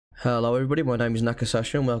Hello everybody, my name is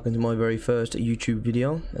Nakasasha and welcome to my very first YouTube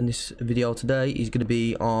video. And this video today is going to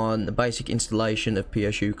be on the basic installation of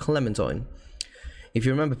PSU Clementine. If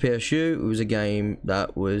you remember PSU, it was a game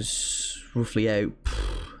that was roughly out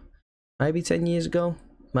maybe 10 years ago,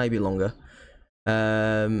 maybe longer.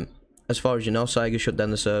 As far as you know, Sega shut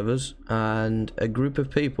down the servers and a group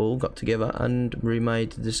of people got together and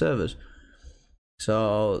remade the servers.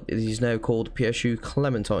 So it is now called PSU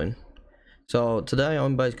Clementine. So today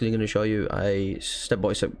I'm basically going to show you a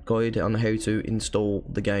step-by-step guide on how to install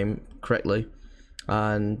the game correctly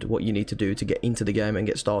and what you need to do to get into the game and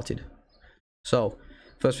get started. So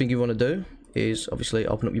first thing you want to do is obviously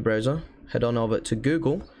open up your browser, head on over to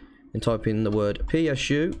Google and type in the word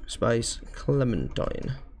PSU space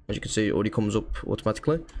Clementine. As you can see, it already comes up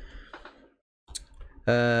automatically.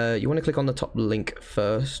 You want to click on the top link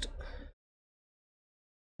first,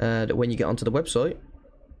 and when you get onto the website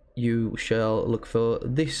you shall look for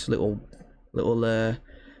this little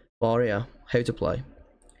bar here, how to play,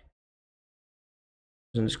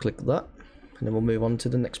 and just click that and then we'll move on to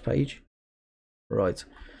the next page. Right,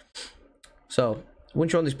 so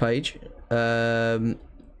once you're on this page,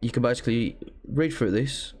 you can basically read through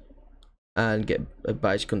this and get a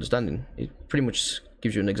basic understanding. It pretty much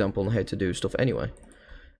gives you an example on how to do stuff anyway.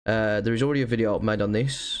 There is already a video made on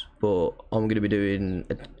this, but I'm going to be doing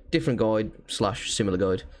a different guide slash similar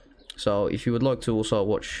guide. So if you would like to also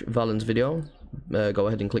watch Valen's video, go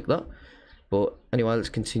ahead and click that. But anyway, let's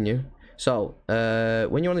continue. So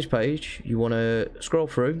when you're on this page, you want to scroll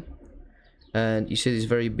through and you see this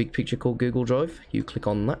very big picture called Google Drive. You click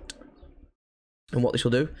on that, and what this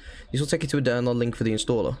will do, this will take you to a download link for the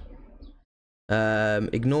installer.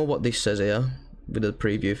 Ignore what this says here with the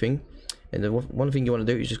preview thing, and then one thing you want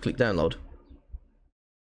to do is just click download,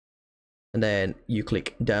 and then you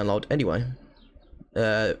click download anyway.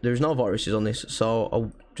 There's no viruses on this, so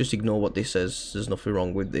I'll just ignore what this says. There's nothing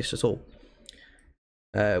wrong with this at all.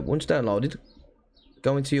 Once downloaded,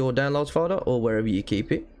 go into your downloads folder or wherever you keep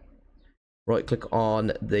it, right click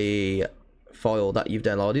on the file that you've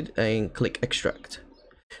downloaded and click extract.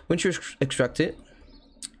 Once you extract it,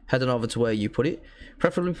 head on over to where you put it,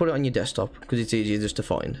 preferably put it on your desktop because it's easier just to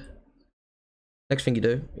find. Next thing you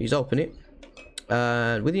do is open it,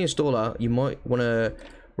 and with the installer you might want to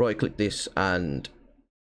right click this and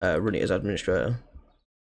run it as administrator.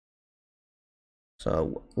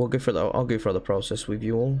 So we'll go through that. I'll go through the process with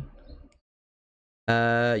you all.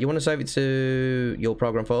 You want to save it to your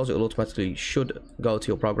program files. It will automatically should go to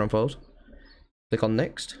your program files. Click on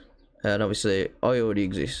next, and obviously I already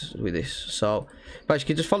exist with this, so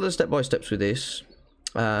basically just follow the step-by-steps with this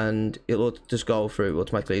and it'll just go through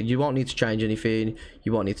automatically. You won't need to change anything,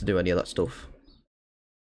 you won't need to do any of that stuff.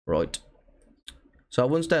 Right, so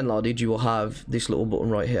once downloaded, you will have this little button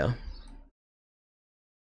right here.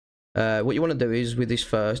 What you want to do is with this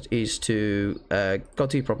first is to go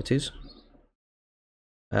to your properties,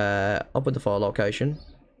 open the file location,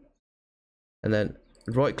 and then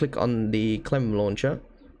right click on the Clem launcher,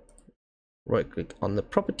 right click on the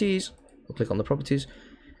properties, or click on the properties,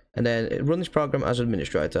 and then run this program as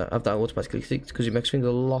administrator. Have that automatically clicked because it makes things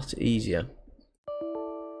a lot easier.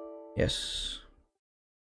 Yes.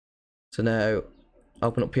 So now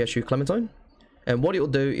open up PSU Clementine, and what it'll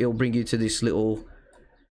do, it'll bring you to this little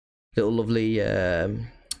lovely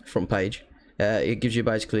front page. It gives you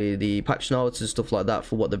basically the patch notes and stuff like that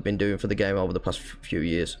for what they've been doing for the game over the past few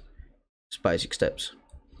years. It's basic steps.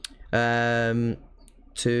 To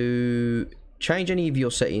change any of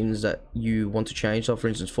your settings that you want to change, so for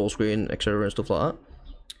instance full screen, etc. and stuff like that,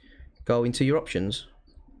 go into your options.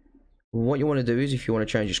 What you want to do is, if you want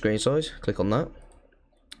to change your screen size, click on that.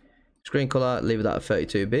 Screen color, leave that at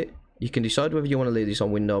 32-bit. You can decide whether you want to leave this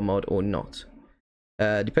on window mode or not.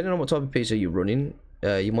 Depending on what type of PC you're running,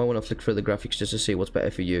 you might want to flick through the graphics just to see what's better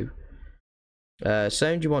for you.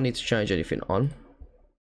 Sound, you won't need to change anything on.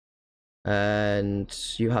 And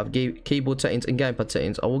you have keyboard settings and gamepad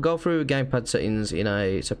settings. I will go through gamepad settings in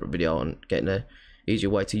a separate video on getting an easier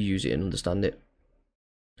way to use it and understand it.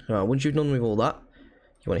 Once you've done with all that,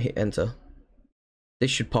 you want to hit enter. This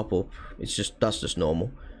should pop up. That's just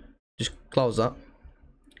normal. Just close that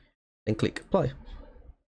and click play.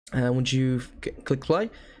 And once you click play,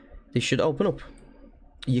 this should open up.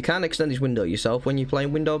 You can extend this window yourself when you play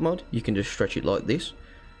in window mode. You can just stretch it like this,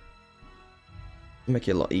 make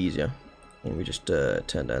it a lot easier. Let me just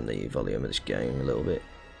turn down the volume of this game a little bit.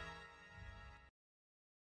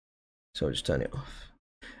 So I'll just turn it off.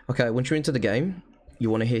 Okay, once you're into the game, you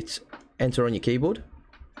want to hit enter on your keyboard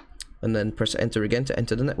and then press enter again to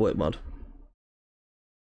enter the network mode.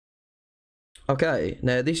 Okay,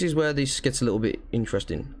 now this is where this gets a little bit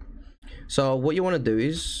interesting. So what you want to do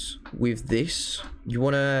is, with this, you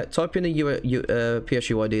want to type in a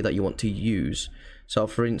PSU ID that you want to use. So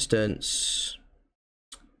for instance,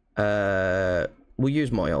 we'll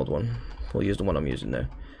use my old one. We'll use the one I'm using now.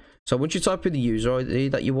 So once you type in the user ID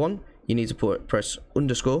that you want, you need to press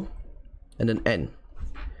underscore and then N.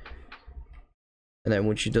 And then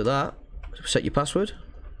once you do that, set your password,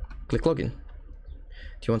 click login.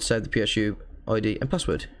 Do you want to save the PSU ID and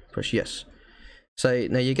password? Press yes. So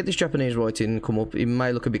now you get this Japanese writing come up. It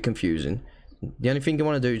may look a bit confusing. The only thing you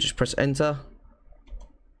want to do is just press enter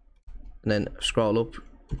and then scroll up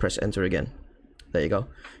and press enter again. There you go.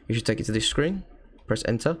 You should take it to this screen. Press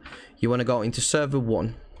enter. You want to go into server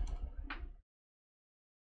 1.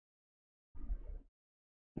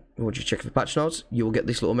 Once you check the patch notes, you will get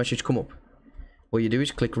this little message come up. What you do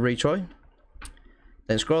is click retry,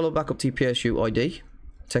 then scroll back up to your PSU ID,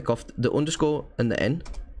 take off the underscore and the N,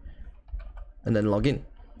 and then log in.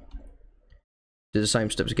 Do the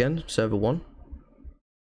same steps again, server 1.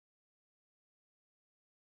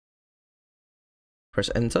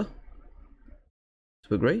 Press enter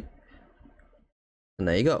to agree, and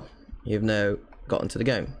there you go. You've now got into the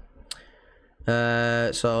game.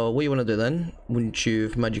 So what you want to do then, once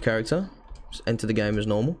you've made your character, just enter the game as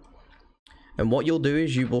normal. And what you'll do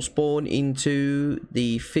is you will spawn into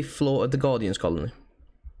the 5th floor of the Guardians colony.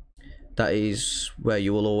 That is where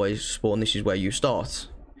you will always spawn. This is where you start,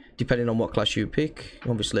 depending on what class you pick.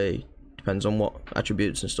 Obviously depends on what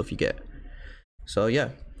attributes and stuff you get. So yeah,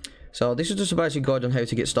 so this is just a basic guide on how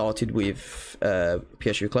to get started with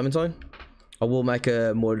PSU Clementine. I will make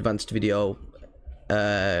a more advanced video,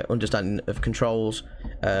 understanding of controls,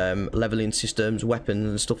 leveling systems, weapons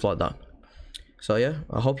and stuff like that. So yeah,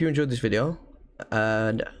 I hope you enjoyed this video,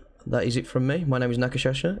 and that is it from me. My name is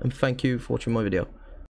Nakashasha, and thank you for watching my video.